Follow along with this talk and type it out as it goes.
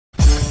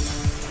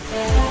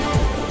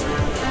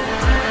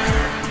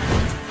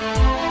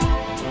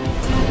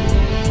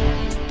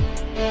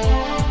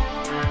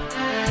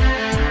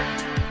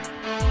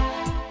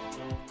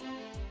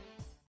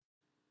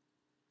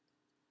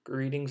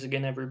Greetings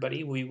again,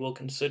 everybody. We will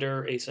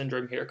consider a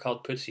syndrome here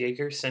called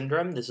Peutz-Jeghers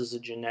Syndrome. This is a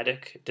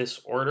genetic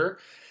disorder,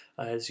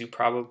 as you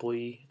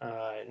probably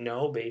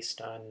know based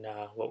on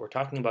what we're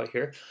talking about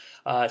here.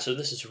 So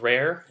this is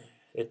rare.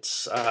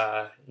 It's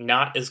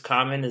not as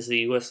common as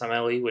the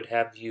USMLE would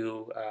have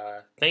you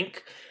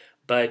think,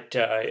 but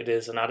it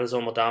is an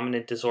autosomal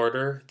dominant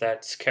disorder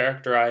that's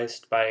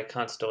characterized by a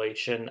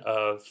constellation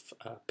of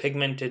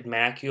pigmented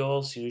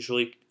macules,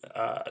 usually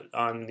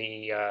on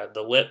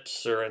the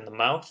lips or in the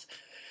mouth,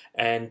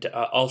 and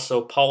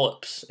also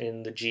polyps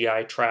in the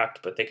GI tract,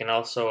 but they can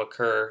also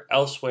occur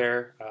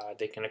elsewhere.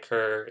 They can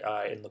occur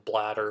in the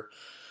bladder.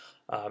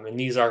 And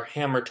these are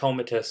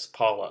hamartomatous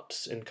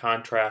polyps, in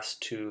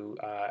contrast to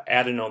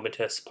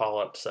adenomatous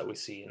polyps that we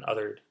see in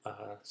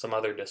some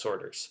other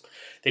disorders.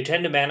 They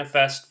tend to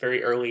manifest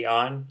very early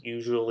on,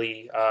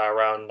 usually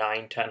around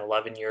 9, 10,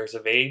 11 years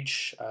of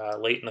age,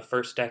 late in the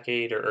first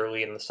decade or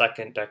early in the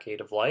second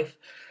decade of life.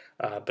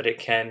 But it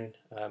can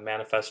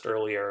manifest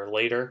earlier or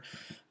later.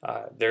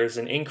 There's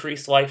an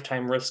increased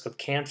lifetime risk of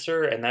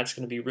cancer, and that's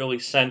going to be really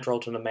central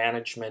to the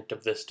management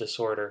of this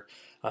disorder.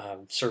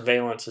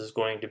 Surveillance is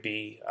going to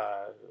be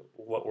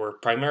what we're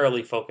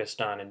primarily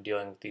focused on in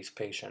dealing with these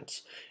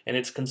patients. And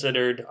it's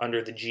considered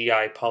under the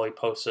GI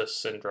polyposis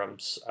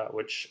syndromes,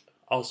 which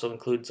also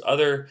includes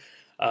other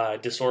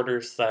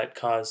disorders that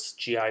cause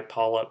GI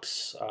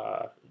polyps,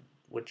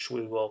 which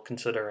we will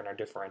consider in our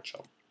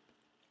differential.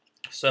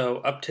 So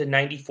up to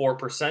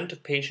 94%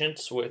 of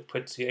patients with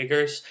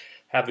Peutz-Jeghers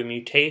have a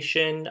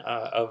mutation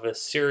of a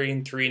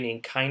serine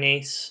threonine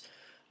kinase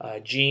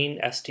gene,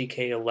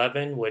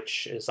 STK11,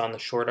 which is on the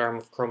short arm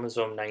of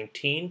chromosome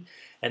 19,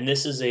 and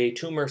this is a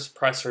tumor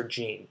suppressor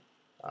gene.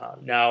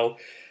 About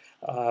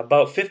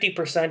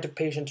 50% of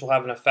patients will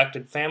have an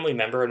affected family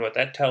member, and what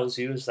that tells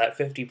you is that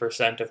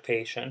 50% of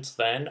patients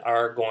then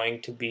are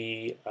going to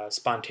be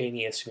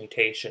spontaneous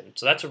mutation.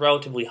 So that's a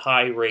relatively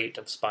high rate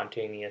of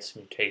spontaneous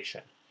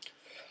mutation.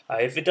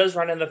 If it does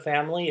run in the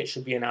family, it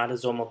should be an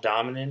autosomal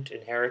dominant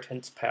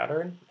inheritance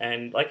pattern.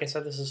 And like I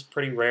said, this is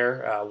pretty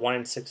rare, 1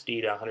 in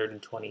 60 to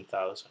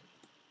 120,000.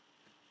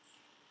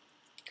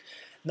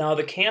 Now,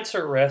 the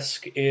cancer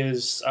risk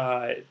is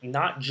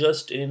not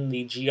just in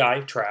the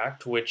GI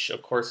tract, which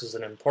of course is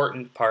an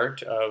important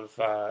part of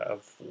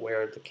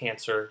where the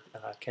cancer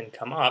can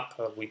come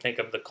up. We think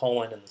of the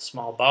colon and the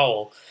small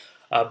bowel.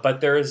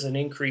 But there is an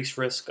increased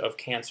risk of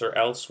cancer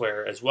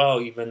elsewhere as well,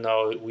 even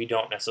though we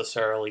don't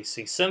necessarily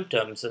see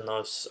symptoms in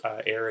those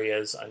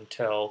areas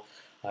until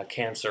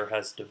cancer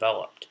has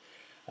developed.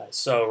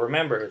 So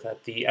remember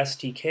that the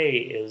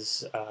STK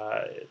is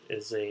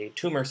a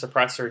tumor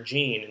suppressor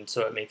gene, and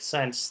so it makes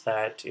sense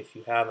that if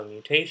you have a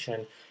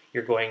mutation,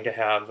 you're going to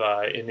have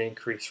an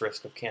increased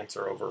risk of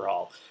cancer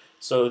overall.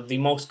 So the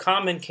most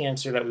common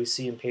cancer that we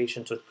see in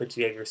patients with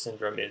Peutz-Jeghers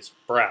syndrome is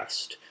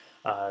breast.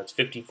 It's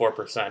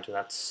 54%, and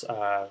that's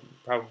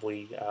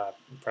probably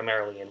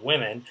primarily in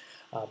women.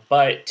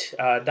 But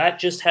that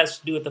just has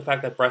to do with the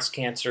fact that breast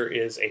cancer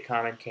is a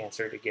common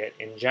cancer to get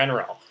in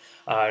general.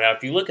 Now,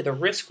 if you look at the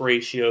risk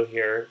ratio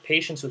here,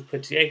 patients with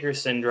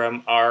Peutz-Jeghers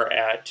syndrome are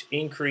at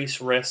increased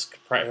risk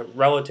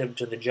relative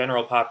to the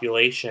general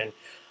population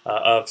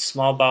of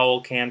small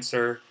bowel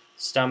cancer,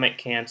 stomach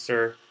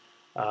cancer,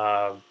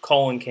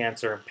 colon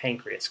cancer, and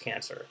pancreas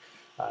cancer.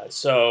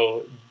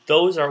 So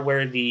those are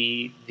where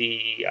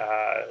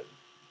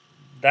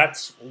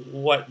that's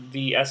what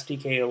the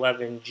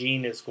STK11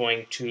 gene is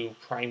going to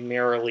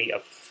primarily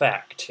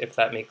affect, if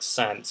that makes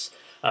sense.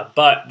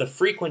 But the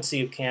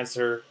frequency of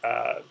cancer,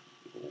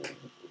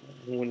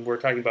 when we're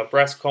talking about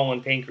breast,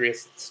 colon,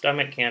 pancreas,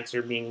 stomach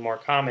cancer being more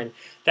common,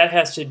 that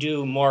has to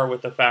do more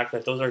with the fact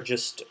that those are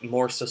just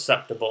more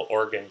susceptible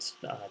organs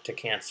to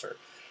cancer.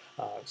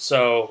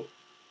 So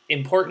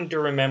important to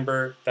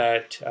remember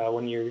that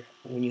when you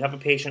have a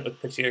patient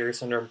with Peutz-Jeghers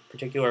syndrome,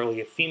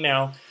 particularly a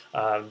female,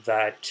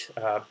 that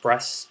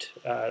breast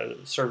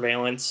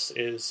surveillance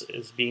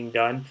is being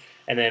done,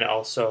 and then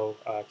also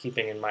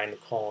keeping in mind the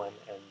colon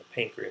and the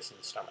pancreas and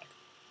the stomach.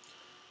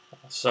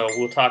 So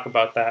we'll talk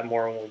about that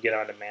more when we get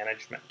on to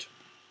management.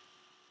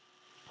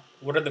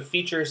 What are the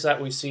features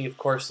that we see? Of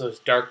course, those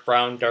dark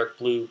brown, dark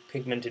blue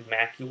pigmented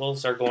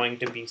macules are going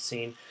to be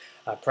seen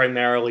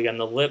primarily on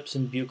the lips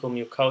and buccal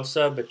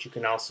mucosa, but you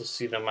can also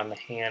see them on the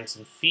hands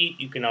and feet.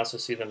 You can also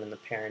see them in the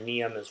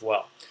perineum as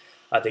well.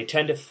 They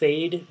tend to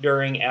fade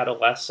during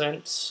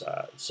adolescence,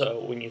 so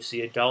when you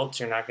see adults,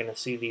 you're not going to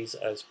see these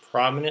as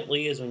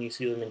prominently as when you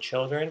see them in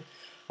children,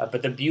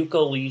 but the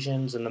buccal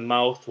lesions in the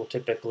mouth will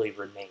typically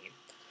remain.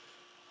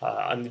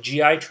 On the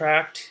GI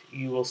tract,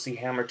 you will see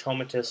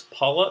hamartomatous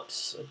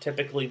polyps.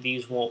 Typically,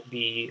 these won't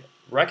be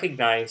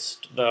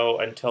recognized, though,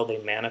 until they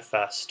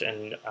manifest.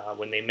 And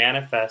when they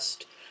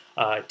manifest,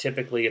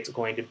 typically it's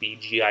going to be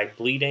GI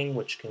bleeding,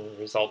 which can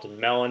result in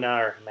melena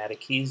or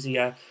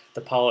hematochezia.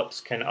 The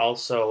polyps can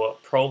also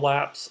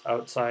prolapse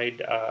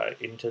outside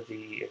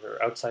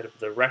outside of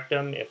the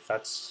rectum, if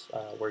that's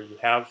where you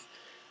have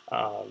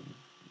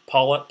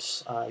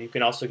polyps. You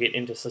can also get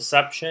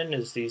intussusception,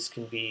 as these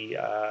can be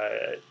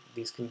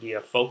these can be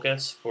a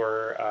focus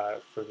for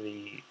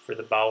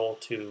the bowel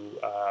to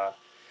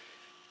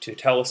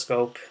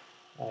telescope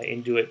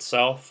into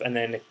itself, and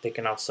then they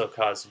can also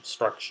cause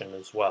obstruction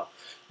as well.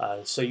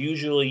 So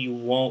usually you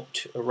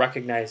won't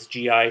recognize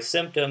GI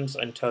symptoms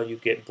until you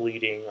get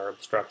bleeding or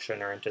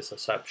obstruction or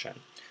intussusception.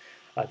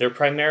 They're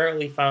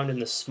primarily found in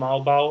the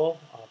small bowel,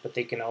 but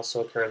they can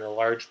also occur in the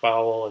large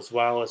bowel as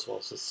well as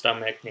the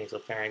stomach,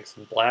 nasopharynx,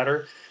 and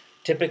bladder.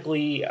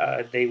 Typically,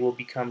 they will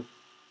become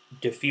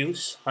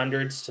diffuse,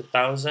 hundreds to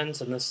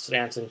thousands, and this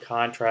stands in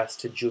contrast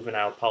to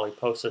juvenile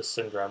polyposis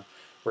syndrome,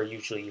 where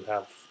usually you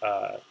have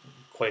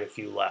quite a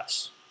few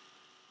less.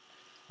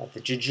 The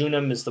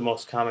jejunum is the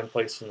most common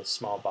place in the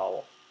small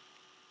bowel.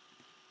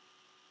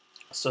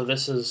 So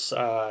this is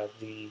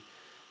the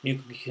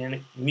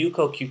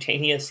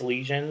mucocutaneous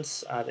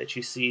lesions that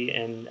you see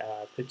in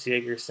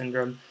Peutz-Jeghers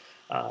syndrome.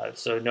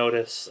 So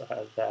notice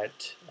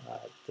that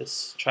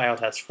this child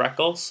has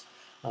freckles,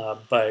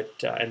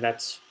 and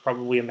that's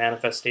probably a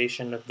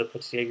manifestation of the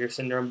Peutz-Jeghers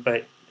syndrome.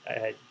 But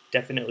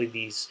definitely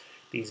these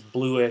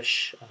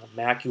bluish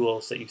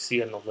macules that you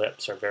see on the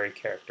lips are very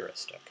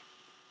characteristic.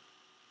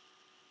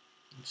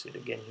 You see it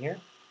again here.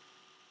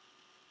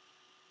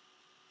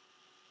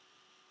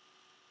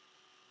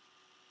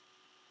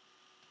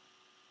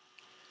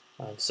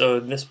 So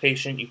in this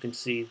patient, you can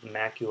see the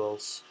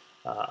macules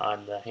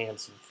on the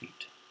hands and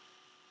feet.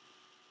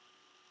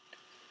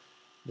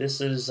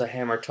 This is a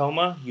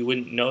hamartoma. You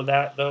wouldn't know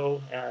that,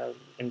 though,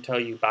 until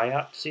you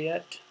biopsy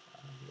it.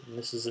 And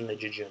this is in the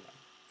jejunum.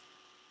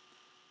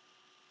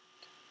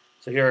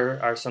 So here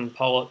are some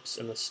polyps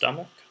in the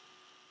stomach.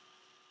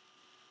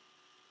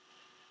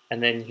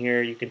 And then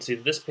here you can see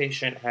that this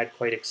patient had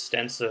quite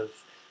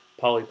extensive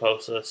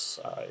polyposis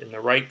in the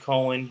right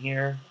colon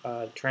here,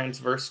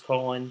 transverse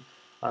colon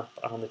up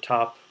on the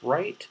top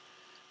right,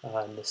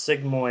 in the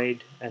sigmoid,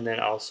 and then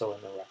also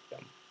in the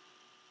rectum.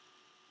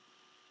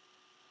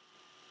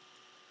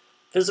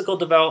 Physical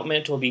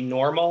development will be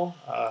normal.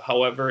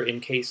 However, in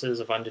cases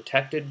of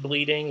undetected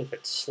bleeding, if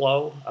it's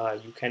slow,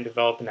 you can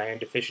develop an iron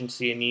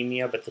deficiency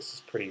anemia, but this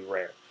is pretty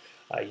rare.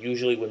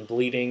 Usually when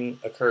bleeding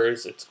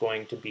occurs, it's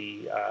going to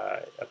be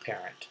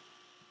apparent.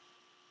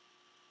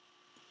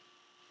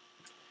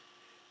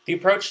 The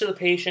approach to the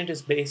patient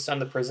is based on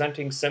the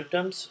presenting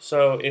symptoms.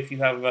 So if you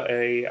have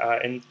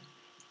and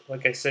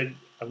like I said,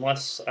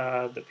 unless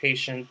the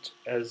patient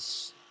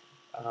is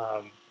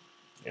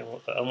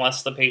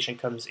unless the patient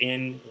comes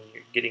in and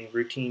you're getting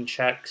routine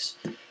checks,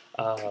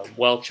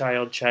 well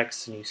child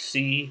checks, and you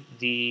see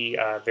the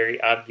very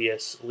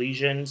obvious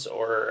lesions,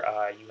 or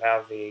you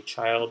have a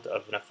child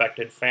of an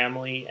affected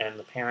family and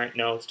the parent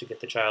knows to get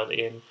the child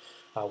in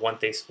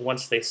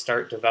once they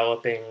start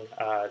developing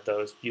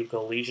those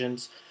buccal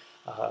lesions,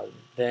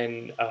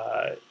 then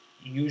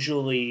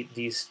usually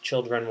these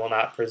children will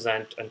not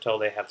present until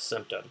they have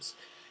symptoms.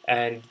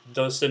 And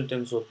those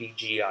symptoms will be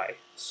GI.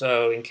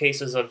 So in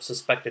cases of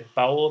suspected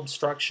bowel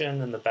obstruction,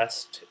 then the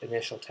best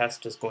initial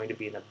test is going to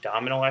be an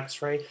abdominal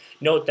x-ray.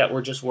 Note that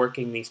we're just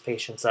working these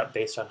patients up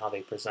based on how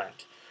they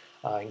present.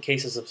 In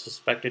cases of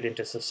suspected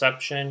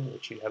intussusception,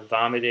 which you have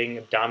vomiting,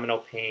 abdominal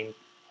pain,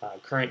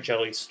 current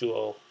jelly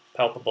stool,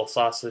 palpable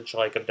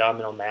sausage-like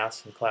abdominal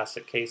mass in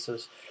classic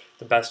cases,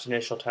 the best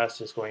initial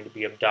test is going to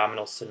be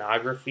abdominal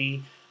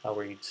sonography,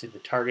 where you'd see the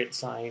target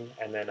sign,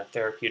 and then a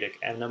therapeutic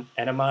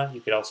enema. You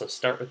could also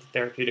start with the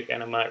therapeutic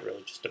enema. It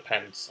really just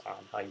depends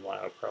on how you want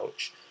to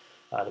approach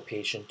the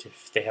patient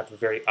if they have a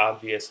very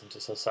obvious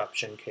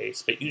intussusception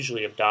case. But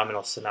usually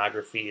abdominal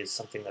sonography is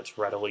something that's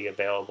readily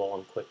available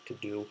and quick to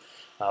do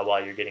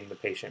while you're getting the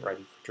patient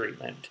ready for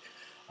treatment.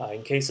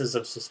 In cases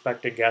of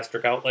suspected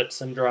gastric outlet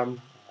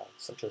syndrome,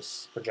 such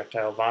as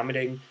projectile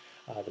vomiting,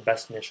 the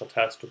best initial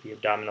test would be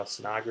abdominal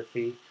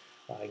sonography.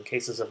 In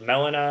cases of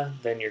melena,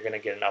 then you're going to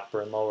get an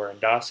upper and lower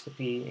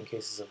endoscopy. In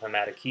cases of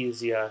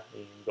hematochezia,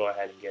 you can go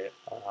ahead and get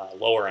a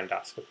lower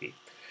endoscopy.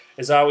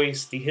 As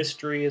always, the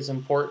history is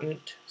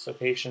important. So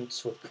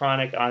patients with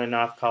chronic on and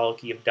off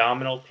colicky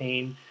abdominal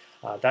pain,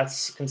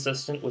 that's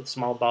consistent with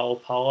small bowel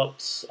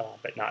polyps,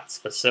 but not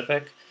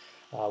specific.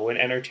 When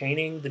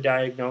entertaining the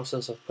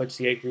diagnosis of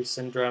Peutz-Jeghers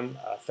syndrome,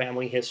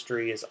 family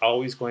history is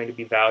always going to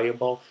be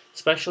valuable,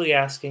 especially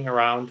asking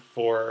around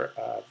for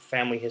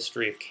family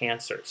history of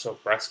cancer. So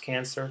breast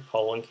cancer,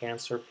 colon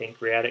cancer,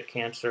 pancreatic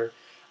cancer.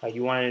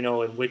 You want to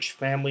know in which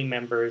family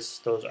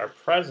members those are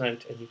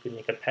present, and you can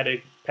make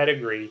a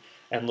pedigree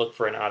and look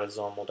for an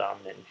autosomal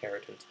dominant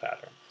inheritance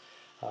pattern.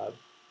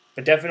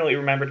 But definitely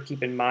remember to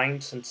keep in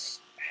mind, since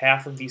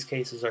half of these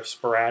cases are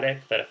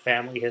sporadic, that a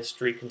family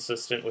history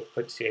consistent with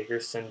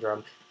Peutz-Jeghers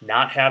syndrome,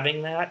 not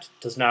having that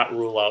does not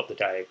rule out the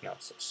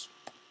diagnosis.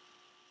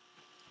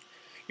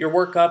 Your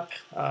workup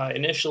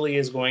initially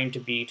is going to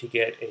be to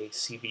get a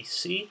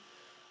CBC,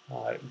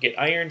 get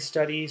iron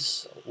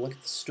studies, look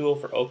at the stool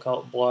for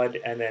occult blood,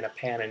 and then a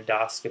pan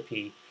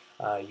endoscopy.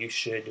 You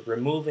should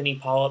remove any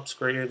polyps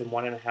greater than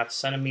 1.5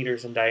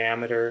 centimeters in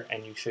diameter,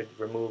 and you should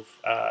remove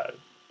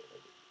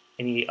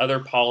any other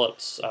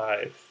polyps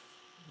if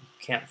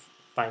you can't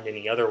find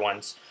any other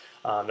ones.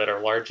 that are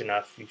large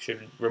enough, you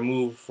should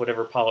remove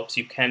whatever polyps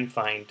you can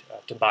find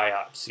to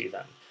biopsy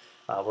them.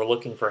 We're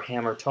looking for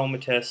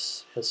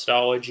hamartomatous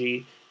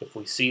histology. If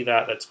we see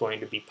that, that's going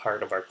to be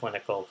part of our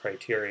clinical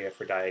criteria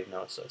for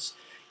diagnosis.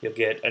 You'll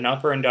get an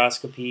upper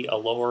endoscopy, a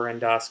lower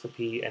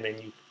endoscopy, and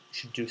then you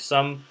should do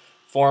some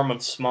form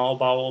of small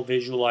bowel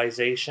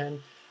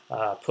visualization.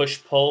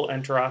 Push-pull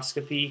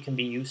enteroscopy can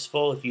be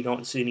useful if you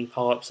don't see any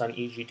polyps on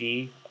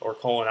EGD or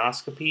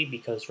colonoscopy,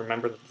 because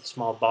remember that the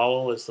small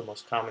bowel is the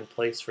most common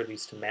place for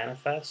these to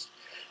manifest.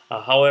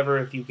 However,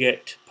 if you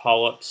get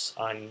polyps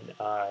on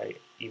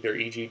either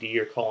EGD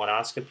or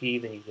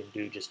colonoscopy, then you can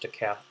do just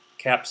a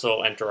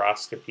capsule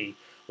enteroscopy,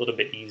 a little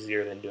bit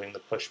easier than doing the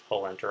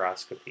push-pull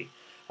enteroscopy.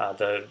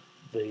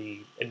 The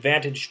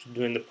advantage to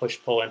doing the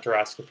push-pull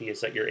enteroscopy is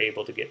that you're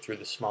able to get through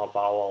the small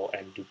bowel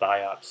and do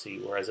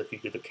biopsy, whereas if you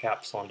do the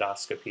capsule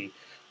endoscopy,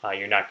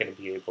 you're not going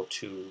to be able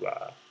to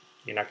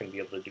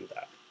do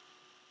that.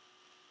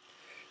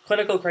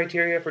 Clinical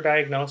criteria for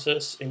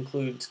diagnosis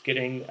includes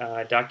getting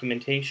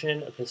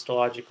documentation of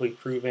histologically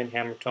proven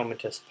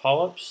hamartomatous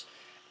polyps,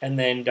 and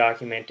then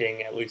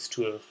documenting at least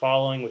 2 of the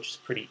following, which is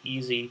pretty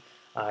easy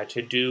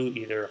to do: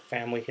 either a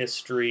family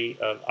history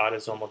of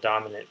autosomal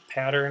dominant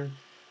pattern,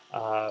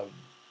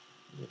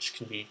 which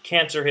can be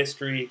cancer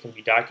history, it can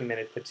be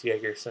documented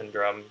Peutz-Jeghers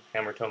syndrome,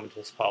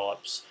 hamartomatous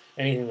polyps,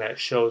 anything that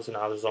shows an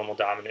autosomal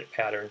dominant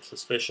pattern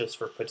suspicious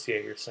for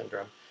Peutz-Jeghers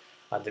syndrome.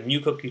 The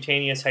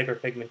mucocutaneous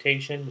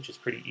hyperpigmentation, which is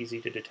pretty easy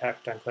to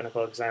detect on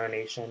clinical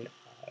examination,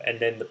 and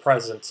then the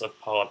presence of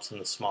polyps in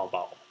the small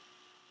bowel.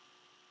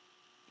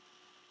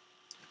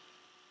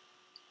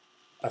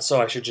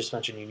 So I should just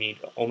mention you need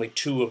only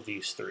 2 of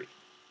these 3.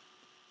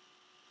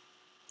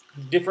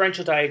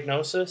 Differential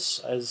diagnosis,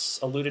 as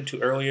alluded to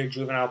earlier,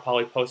 juvenile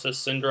polyposis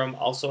syndrome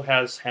also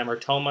has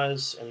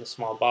hamartomas in the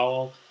small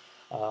bowel.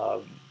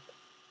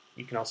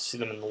 You can also see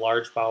them in the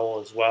large bowel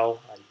as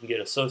well. You can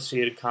get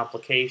associated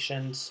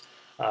complications,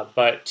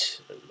 but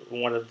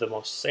one of the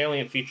most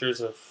salient features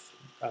of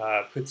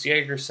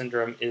Peutz-Jeghers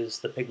syndrome is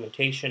the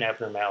pigmentation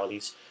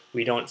abnormalities.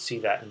 We don't see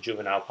that in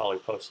juvenile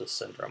polyposis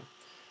syndrome.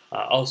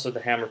 Also,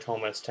 the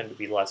hamartomas tend to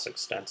be less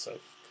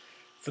extensive.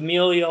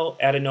 Familial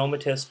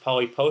adenomatous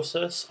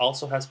polyposis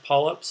also has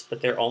polyps,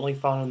 but they're only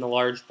found in the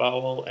large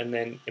bowel, and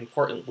then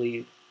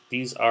importantly,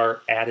 these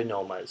are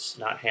adenomas,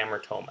 not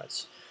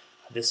hamartomas.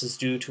 This is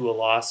due to a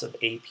loss of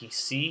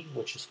APC,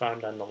 which is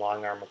found on the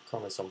long arm of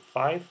chromosome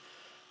 5.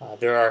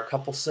 There are a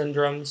couple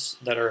syndromes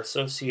that are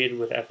associated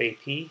with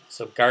FAP.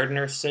 So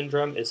Gardner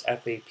syndrome is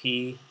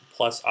FAP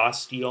plus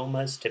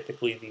osteomas.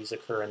 Typically, these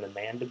occur in the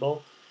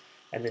mandible.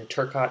 And then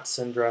Turcot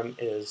syndrome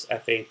is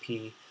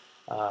FAP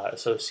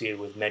associated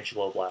with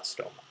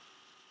medulloblastoma.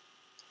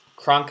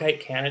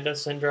 Cronkite-Kanada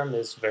syndrome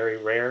is very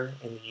rare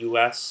in the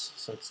U.S.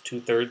 since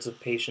 2/3 of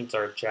patients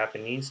are of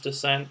Japanese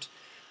descent.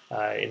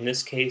 In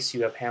this case,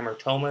 you have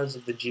hamartomas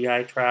of the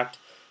GI tract,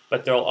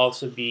 but there will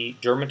also be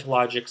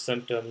dermatologic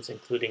symptoms,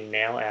 including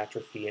nail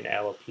atrophy and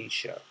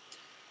alopecia.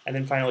 And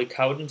then finally,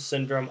 Cowden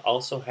syndrome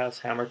also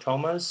has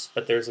hamartomas,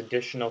 but there's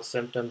additional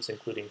symptoms,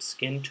 including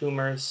skin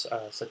tumors,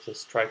 such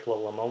as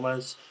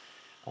tricholomomas,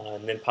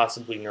 and then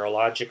possibly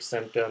neurologic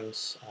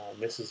symptoms.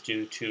 This is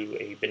due to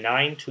a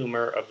benign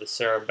tumor of the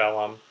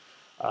cerebellum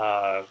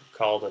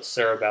called a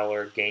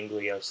cerebellar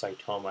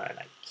gangliocytoma, and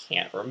I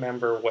can't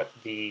remember what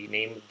the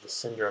name of the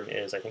syndrome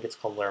is. I think it's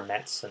called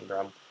Lermet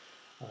syndrome,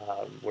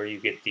 where you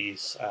get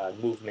these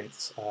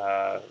movements,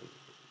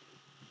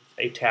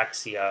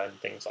 ataxia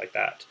and things like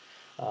that,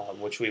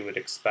 which we would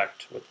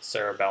expect with the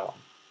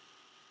cerebellum.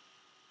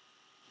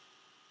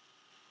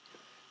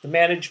 The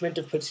management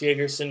of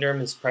Peutz-Jeghers syndrome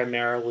is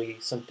primarily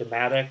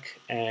symptomatic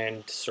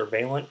and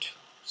surveillant,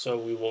 so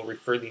we will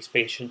refer these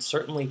patients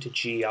certainly to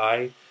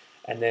GI,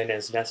 and then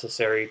as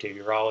necessary to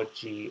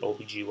urology,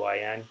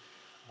 OBGYN.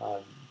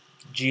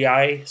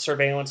 GI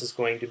surveillance is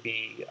going to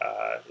be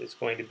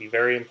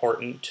very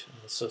important.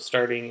 So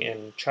starting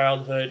in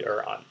childhood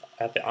or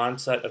at the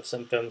onset of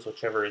symptoms,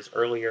 whichever is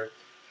earlier,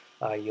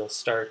 you'll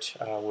start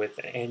with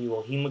an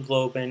annual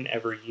hemoglobin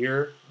every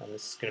year, and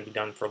this is going to be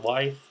done for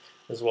life,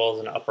 as well as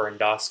an upper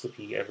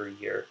endoscopy every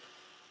year.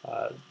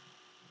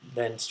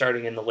 Then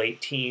starting in the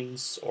late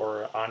teens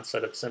or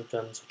onset of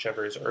symptoms,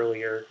 whichever is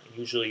earlier,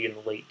 usually in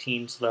the late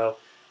teens though,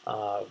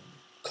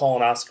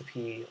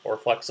 colonoscopy or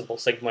flexible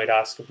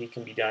sigmoidoscopy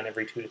can be done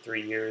every 2 to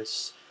 3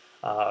 years.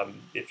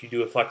 If you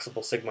do a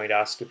flexible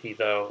sigmoidoscopy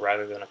though,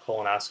 rather than a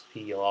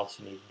colonoscopy, you'll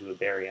also need to do a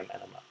barium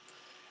enema.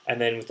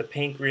 And then with the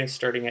pancreas,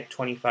 starting at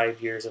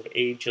 25 years of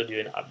age, you'll do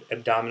an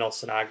abdominal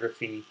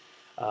sonography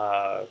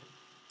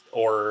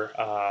or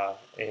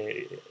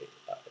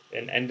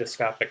an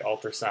endoscopic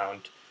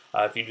ultrasound.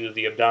 If you do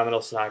the abdominal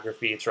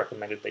sonography, it's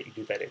recommended that you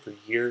do that every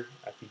year.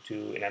 If you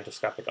do an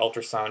endoscopic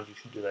ultrasound, you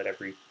should do that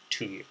every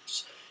 2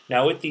 years.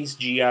 Now, with these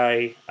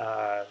GI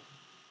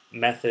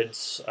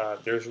methods,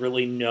 there's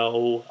really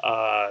no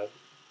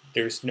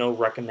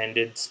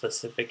recommended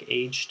specific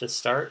age to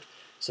start.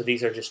 So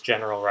these are just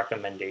general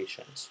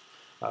recommendations,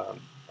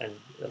 and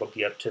it'll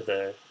be up to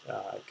the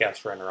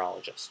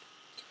gastroenterologist.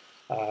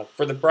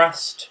 For the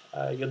breast,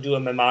 you'll do a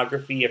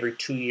mammography every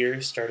 2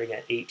 years, starting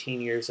at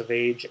 18 years of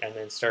age, and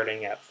then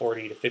starting at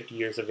 40 to 50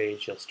 years of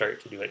age, you'll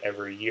start to do it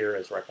every year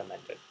as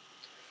recommended.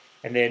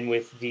 And then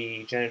with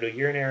the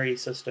genitourinary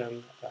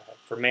system,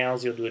 for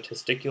males, you'll do a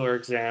testicular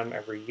exam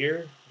every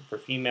year. For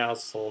females,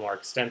 it's a little more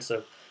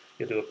extensive.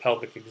 You'll do a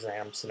pelvic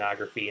exam,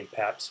 sonography, and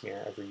pap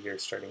smear every year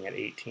starting at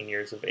 18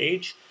 years of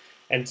age.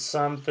 And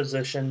some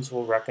physicians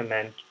will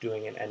recommend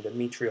doing an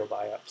endometrial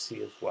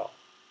biopsy as well.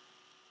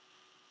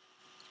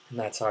 And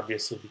that's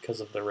obviously because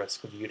of the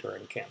risk of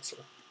uterine cancer.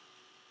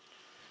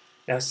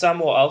 Now, some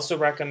will also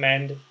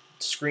recommend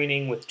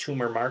screening with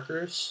tumor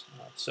markers.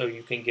 So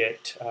you can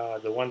get,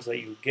 the ones that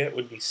you get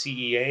would be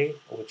CEA,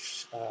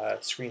 which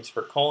screens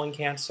for colon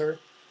cancer,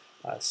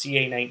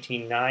 CA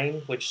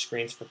 19-9, which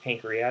screens for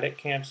pancreatic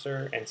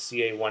cancer, and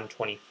CA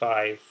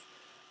 125,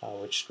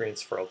 which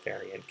screens for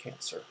ovarian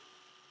cancer.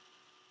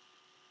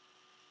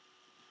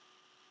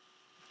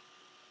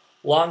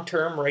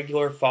 Long-term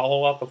regular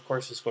follow-up, of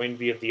course, is going to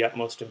be of the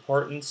utmost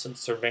importance, since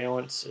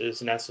surveillance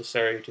is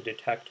necessary to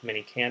detect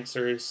many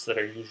cancers that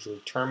are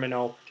usually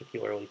terminal,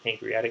 particularly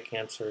pancreatic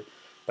cancer,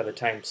 by the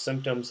time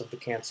symptoms of the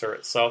cancer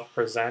itself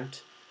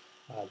present.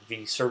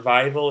 The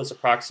survival is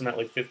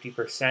approximately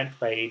 50%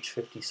 by age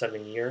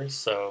 57 years,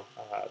 so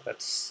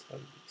that's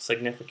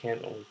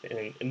significant,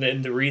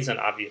 and the reason,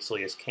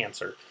 obviously, is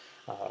cancer.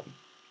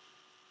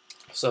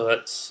 So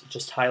that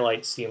just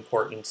highlights the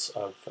importance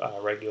of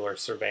regular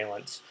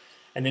surveillance.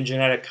 And then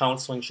genetic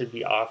counseling should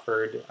be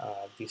offered.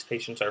 These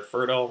patients are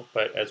fertile,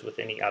 but as with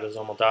any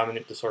autosomal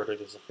dominant disorder,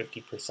 there's a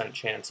 50%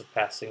 chance of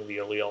passing the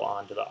allele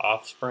on to the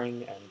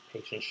offspring, and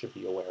patients should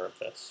be aware of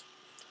this.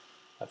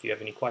 If you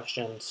have any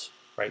questions,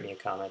 write me a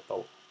comment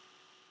below.